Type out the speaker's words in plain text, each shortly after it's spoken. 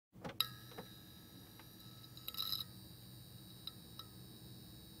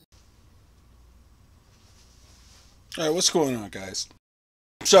Alright, what's going on, guys?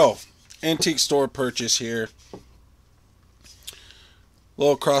 So, antique store purchase here.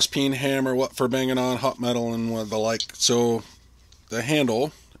 Little cross peen hammer, what for banging on hot metal and what the like. So, the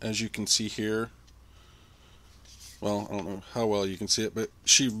handle, as you can see here, well, I don't know how well you can see it, but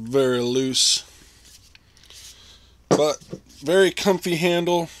she very loose. But, very comfy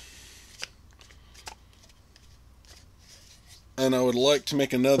handle. And I would like to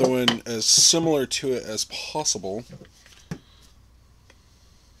make another one as similar to it as possible.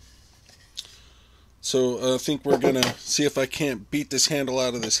 So I think we're going to see if I can't beat this handle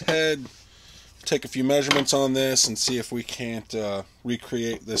out of this head, take a few measurements on this, and see if we can't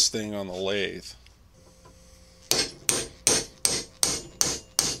recreate this thing on the lathe.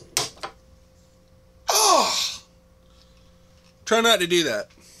 Oh! Try not to do that.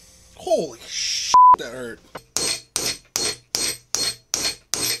 Holy shit, that hurt.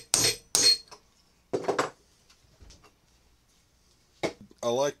 I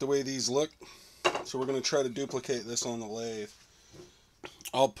like the way these look. So we're going to try to duplicate this on the lathe.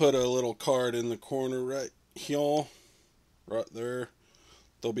 I'll put a little card in the corner right here, right there.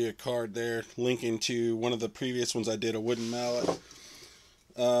 There'll be a card there linking to one of the previous ones I did, a wooden mallet.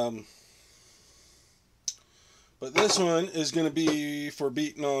 But this one is going to be for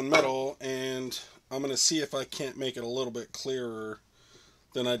beating on metal, and I'm going to see if I can't make it a little bit clearer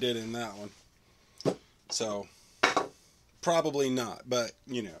than I did in that one. So, probably not, but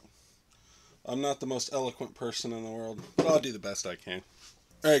you know. I'm not the most eloquent person in the world, but I'll do the best I can.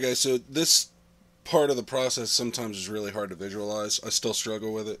 Alright guys, so this part of the process sometimes is really hard to visualize. I still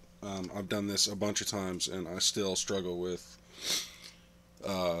struggle with it. I've done this a bunch of times and I still struggle with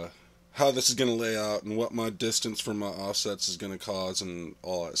how this is going to lay out and what my distance from my offsets is going to cause and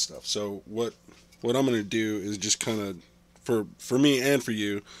all that stuff. So what I'm going to do is just kind of, for me and for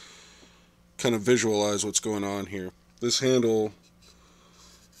you, kind of visualize what's going on here. This handle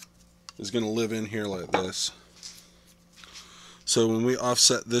is going to live in here like this. So when we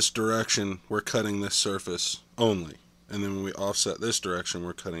offset this direction, we're cutting this surface only. And then when we offset this direction,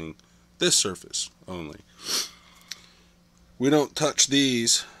 we're cutting this surface only. We don't touch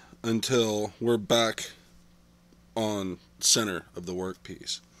these until we're back on center of the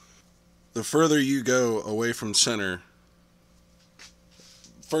workpiece. The further you go away from center,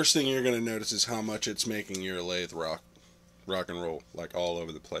 first thing you're going to notice is how much it's making your lathe rock and roll, like all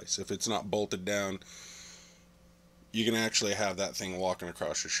over the place. If it's not bolted down, you can actually have that thing walking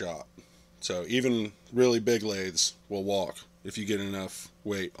across your shop. So even really big lathes will walk if you get enough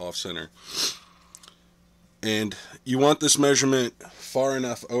weight off center. And you want this measurement far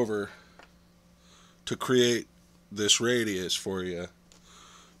enough over to create this radius for you,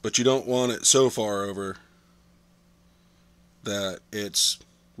 but you don't want it so far over that it's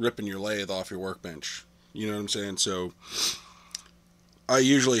ripping your lathe off your workbench. You know what I'm saying? So I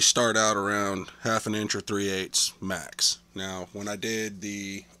usually start out around 1/2 inch or 3/8 max. Now, when I did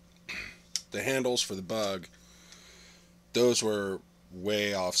the handles for the bug, those were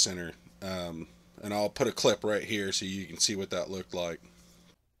way off center. And I'll put a clip right here so you can see what that looked like.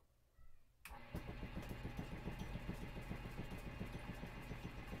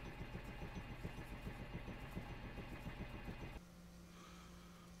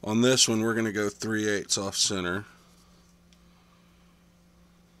 On this one, we're going to go 3/8 off center.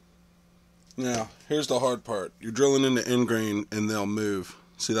 Now, here's the hard part. You're drilling into end grain and they'll move.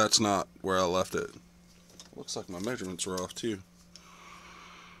 See, that's not where I left it. Looks like my measurements were off too.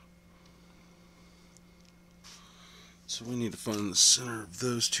 So we need to find the center of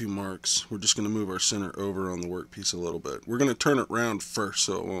those two marks. We're just going to move our center over on the workpiece a little bit. We're going to turn it round first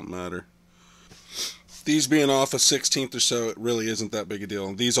so it won't matter. These being off a 1/16 or so, it really isn't that big a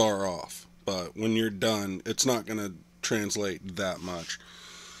deal. These are off, but when you're done, it's not going to translate that much.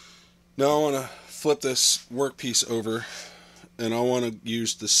 Now I want to flip this workpiece over, and I want to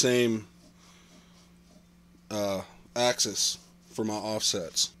use the same axis for my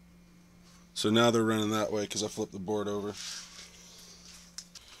offsets. So now they're running that way because I flipped the board over.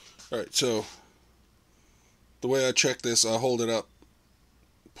 Alright, so the way I check this, I hold it up,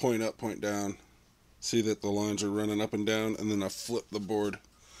 point down. See that the lines are running up and down, and then I flip the board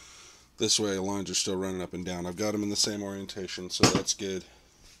this way. The lines are still running up and down. I've got them in the same orientation, so that's good.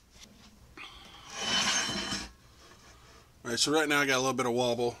 Alright, so right now I got a little bit of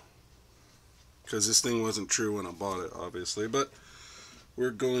wobble because this thing wasn't true when I bought it, obviously, but we're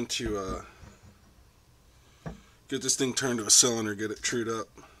going to get this thing turned to a cylinder, get it trued up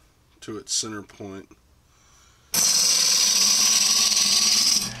to its center point.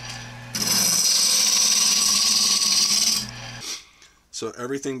 So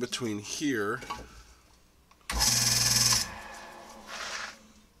everything between here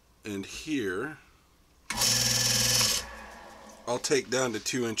and here I'll take down to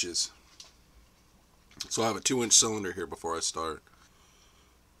 2 inches. So I have a 2-inch cylinder here before I start.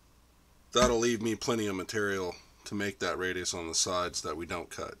 That'll leave me plenty of material to make that radius on the sides that we don't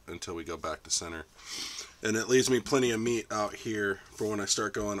cut until we go back to center. And it leaves me plenty of meat out here for when I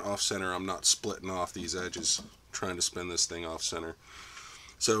start going off center. I'm not splitting off these edges trying to spin this thing off center.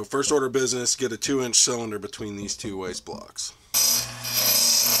 So first order of business, get a 2-inch cylinder between these 2 waste blocks.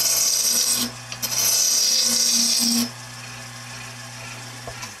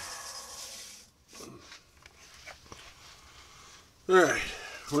 Alright,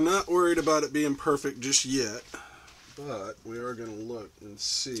 we're not worried about it being perfect just yet, but we are going to look and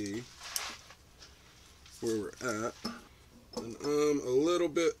see where we're at. And I'm a little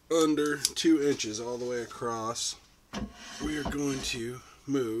bit under 2 inches all the way across. We are going to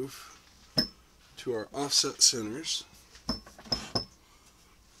move to our offset centers.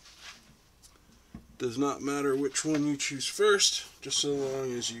 Does not matter which one you choose first, just so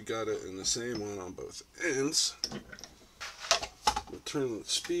long as you got it in the same one on both ends. We'll turn the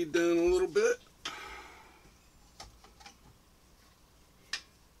speed down a little bit.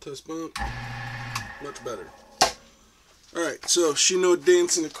 Test bump. Much better. Alright, so she no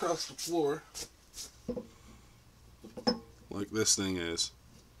dancing across the floor like this thing is.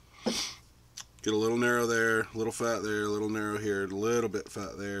 Get a little narrow there, a little fat there, a little narrow here, a little bit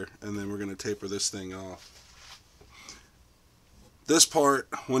fat there, and then we're going to taper this thing off. This part,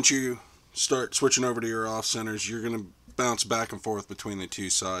 once you start switching over to your off centers, you're going to bounce back and forth between the 2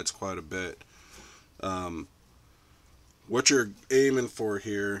 sides quite a bit. What you're aiming for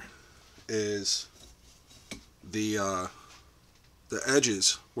here is the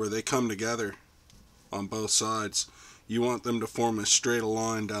edges where they come together on both sides. You want them to form as straight a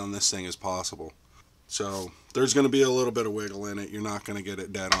line down this thing as possible. So there's going to be a little bit of wiggle in it. You're not going to get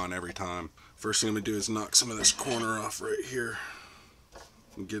it dead on every time. First thing I'm going to do is knock some of this corner off right here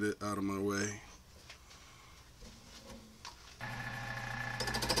and get it out of my way.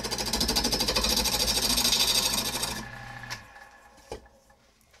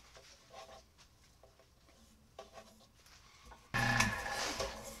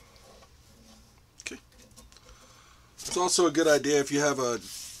 It's also a good idea if you have a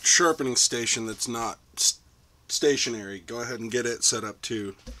sharpening station that's not stationary. Go ahead and get it set up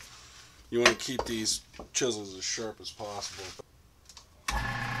too. You want to keep these chisels as sharp as possible.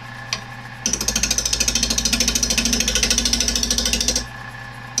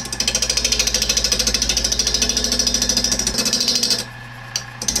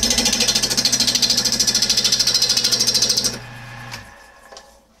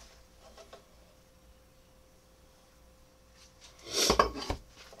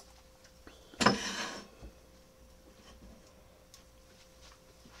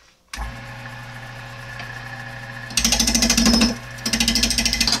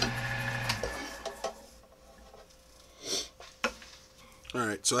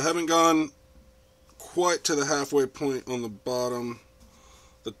 Alright, so I haven't gone quite to the halfway point on the bottom.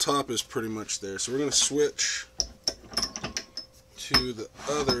 The top is pretty much there. So we're going to switch to the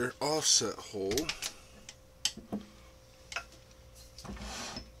other offset hole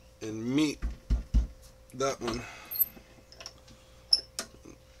and meet that one.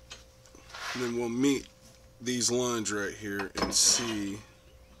 And then we'll meet these lines right here and see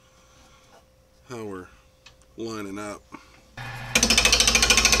how we're lining up.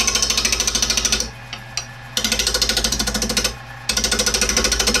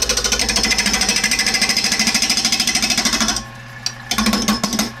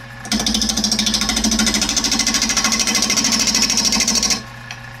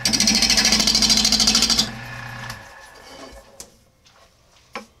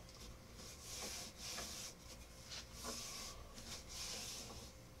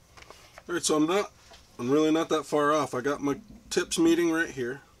 Alright, so I'm really not that far off. I got my tips meeting right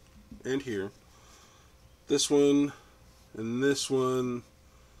here and here. This one and this one,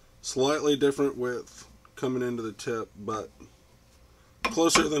 slightly different width coming into the tip, but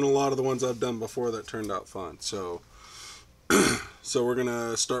closer than a lot of the ones I've done before that turned out fine. So, so we're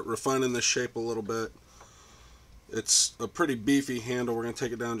gonna start refining this shape a little bit. It's a pretty beefy handle. We're gonna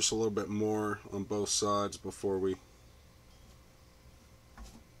take it down just a little bit more on both sides before we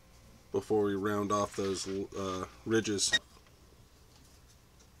round off those ridges.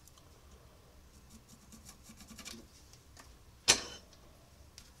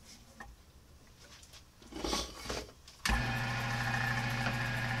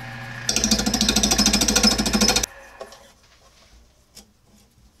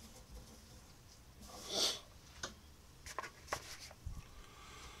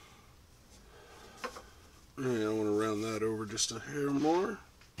 just a hair more.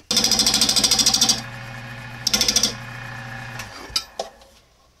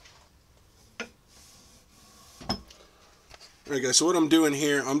 Alright guys, so what I'm doing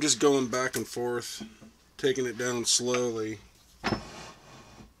here, I'm just going back and forth, taking it down slowly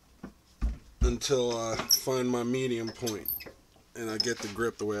until I find my medium point and I get the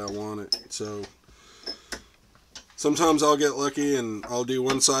grip the way I want it. So sometimes I'll get lucky and I'll do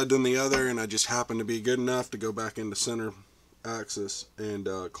one side then the other, and I just happen to be good enough to go back into center axis and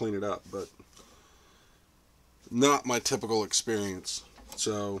clean it up, but not my typical experience.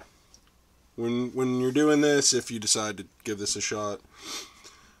 So when you're doing this, if you decide to give this a shot,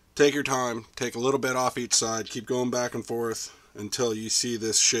 take your time, take a little bit off each side, keep going back and forth until you see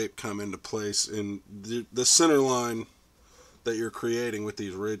this shape come into place. And the center line that you're creating with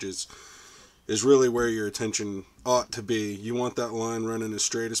these ridges is really where your attention ought to be. You want that line running as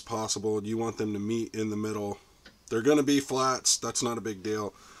straight as possible. You want them to meet in the middle. They're going to be flats, that's not a big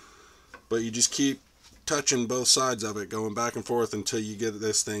deal, but you just keep touching both sides of it, going back and forth until you get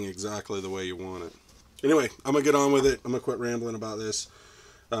this thing exactly the way you want it. Anyway, I'm going to get on with it. I'm going to quit rambling about this.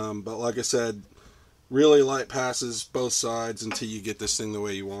 But like I said, really light passes both sides until you get this thing the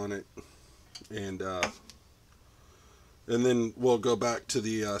way you want it. And then we'll go back to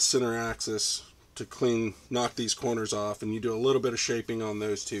the center axis to knock these corners off, and you do a little bit of shaping on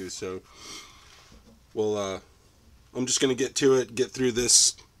those too. So I'm just going to get to it, get through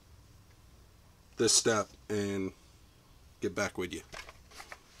this step, and get back with you.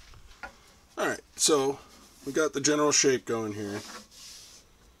 Alright, so we got the general shape going here.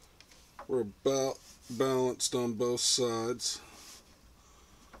 We're about balanced on both sides.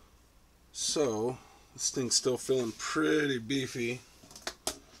 So this thing's still feeling pretty beefy.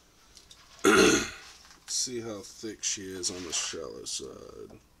 Let's see how thick she is on the shallow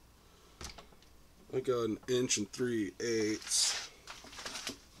side. I got 1 3/8 inches.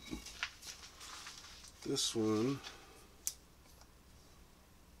 This one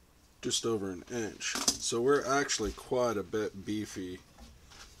just over 1 inch. So we're actually quite a bit beefy.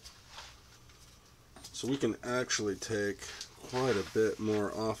 So we can actually take quite a bit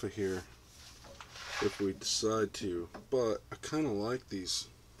more off of here if we decide to. But I kind of like these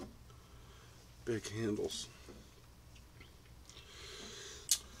big handles.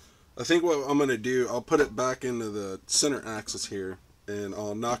 I think what I'm going to do, I'll put it back into the center axis here, and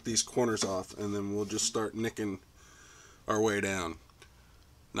I'll knock these corners off, and then we'll just start nicking our way down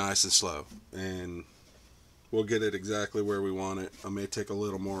nice and slow, and we'll get it exactly where we want it. I may take a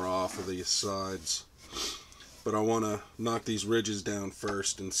little more off of these sides, but I want to knock these ridges down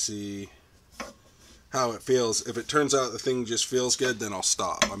first and see how it feels. If it turns out the thing just feels good, then I'll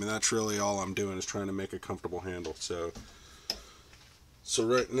stop. I mean, that's really all I'm doing, is trying to make a comfortable handle. So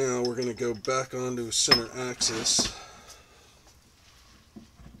right now we're going to go back onto center axis,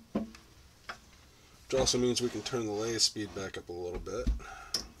 which also means we can turn the lathe speed back up a little bit.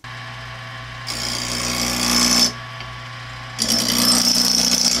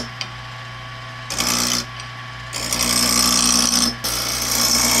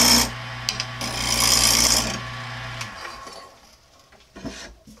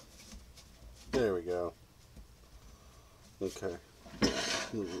 There we go. Okay.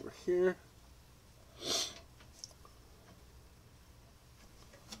 Move over here.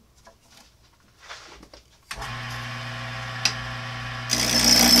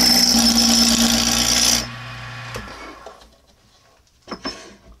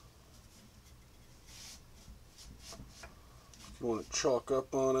 If you want to chalk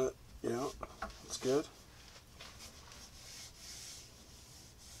up on it, yeah, that's good.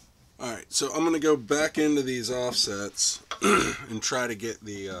 Alright, so I'm going to go back into these offsets and try to get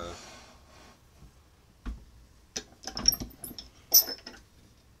the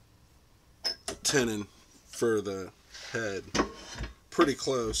tenon for the head pretty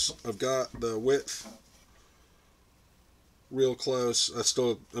close. I've got the width real close.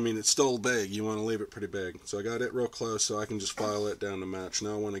 I mean, it's still big. You want to leave it pretty big. So I got it real close so I can just file it down to match.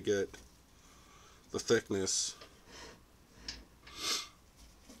 Now I want to get the thickness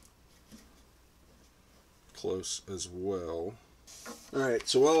close as well. Alright,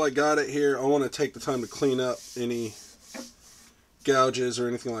 so while I got it here, I want to take the time to clean up any gouges or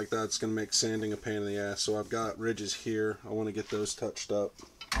anything like that. It's going to make sanding a pain in the ass. So I've got ridges here. I want to get those touched up.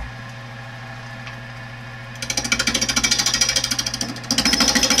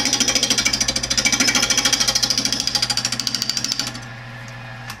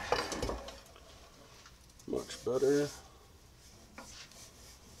 Much better.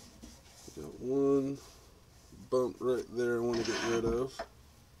 Got one bump right there I want to get rid of.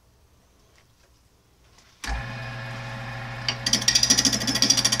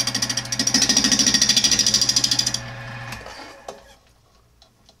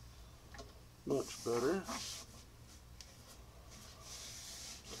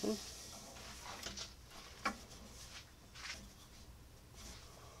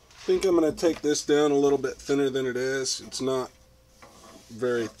 think I'm going to take this down a little bit thinner than it is. It's not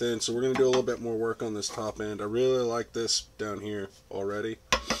very thin, so we're going to do a little bit more work on this top end. I really like this down here already,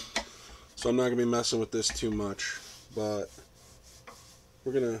 so I'm not going to be messing with this too much, but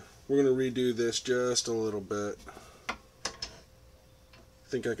we're going to redo this just a little bit. I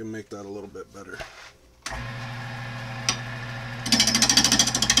think I can make that a little bit better.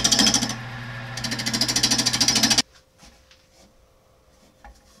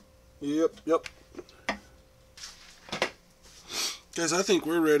 Yep. Guys, I think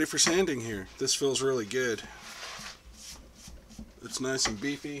we're ready for sanding here. This feels really good. It's nice and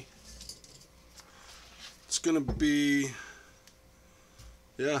beefy. It's gonna be,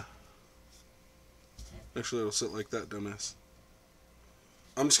 yeah. Actually, it'll sit like that, dumbass.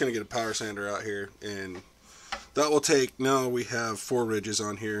 I'm just gonna get a power sander out here, and that will take, now we have 4 ridges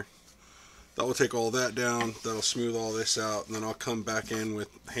on here. That will take all that down, that'll smooth all this out, and then I'll come back in with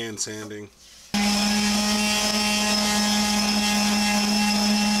hand sanding.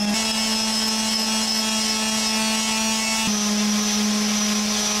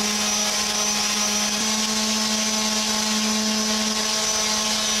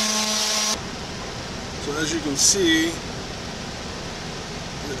 So as you can see,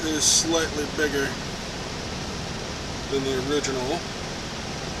 it is slightly bigger than the original,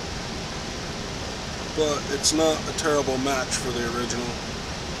 but it's not a terrible match for the original.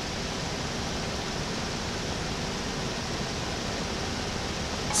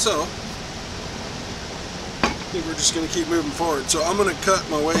 So, I think we're just going to keep moving forward. So I'm going to cut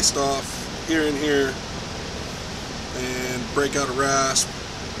my waste off here and here and break out a rasp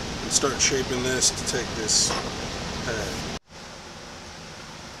and start shaping this to take this head.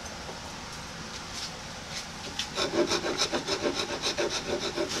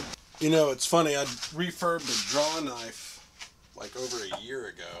 You know, it's funny, I refurbed a draw knife like over a year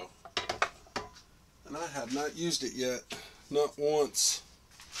ago, and I have not used it yet, not once.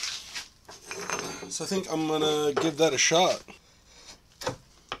 So I think I'm gonna give that a shot.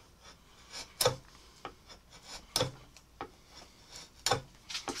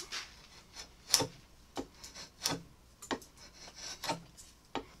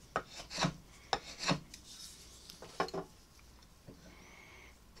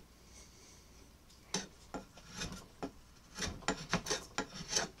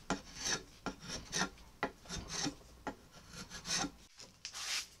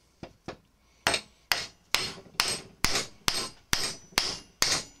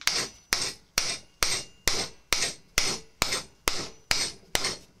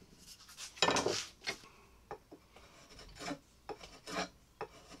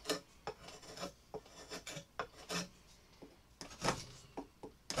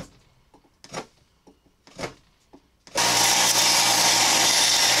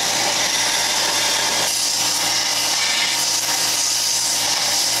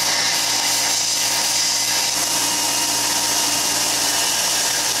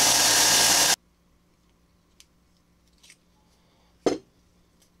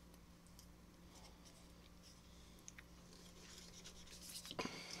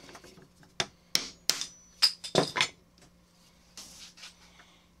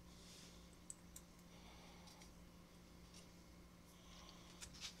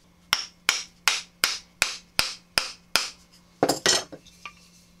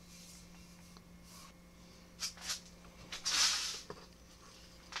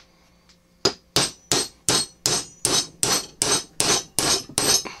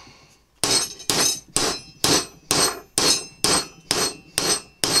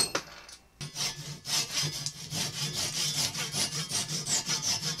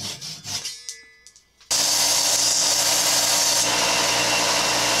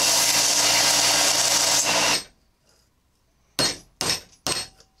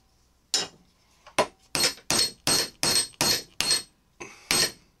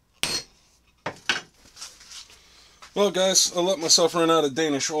 Well guys, I let myself run out of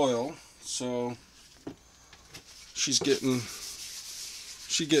Danish oil, so she's getting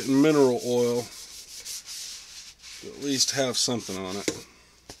mineral oil to at least have something on it.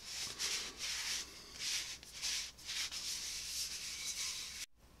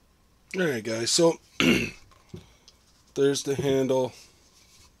 Alright guys, so there's the handle.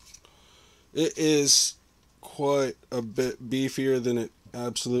 It is quite a bit beefier than it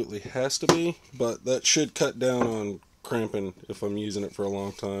absolutely has to be, but that should cut down on cramping if I'm using it for a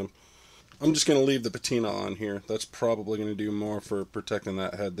long time. I'm just going to leave the patina on here. That's probably going to do more for protecting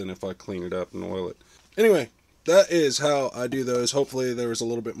that head than if I clean it up and oil it. Anyway, that is how I do those. Hopefully there was a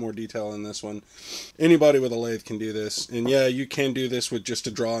little bit more detail in this one. Anybody with a lathe can do this. And yeah, you can do this with just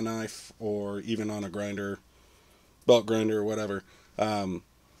a draw knife or even on a grinder, belt grinder or whatever.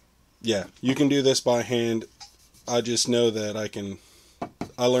 Yeah, you can do this by hand. I just know that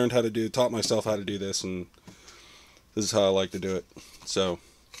I learned how to taught myself how to do this, and this is how I like to do it. So,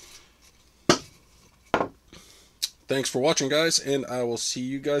 thanks for watching, guys, and I will see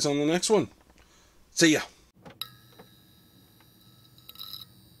you guys on the next one. See ya.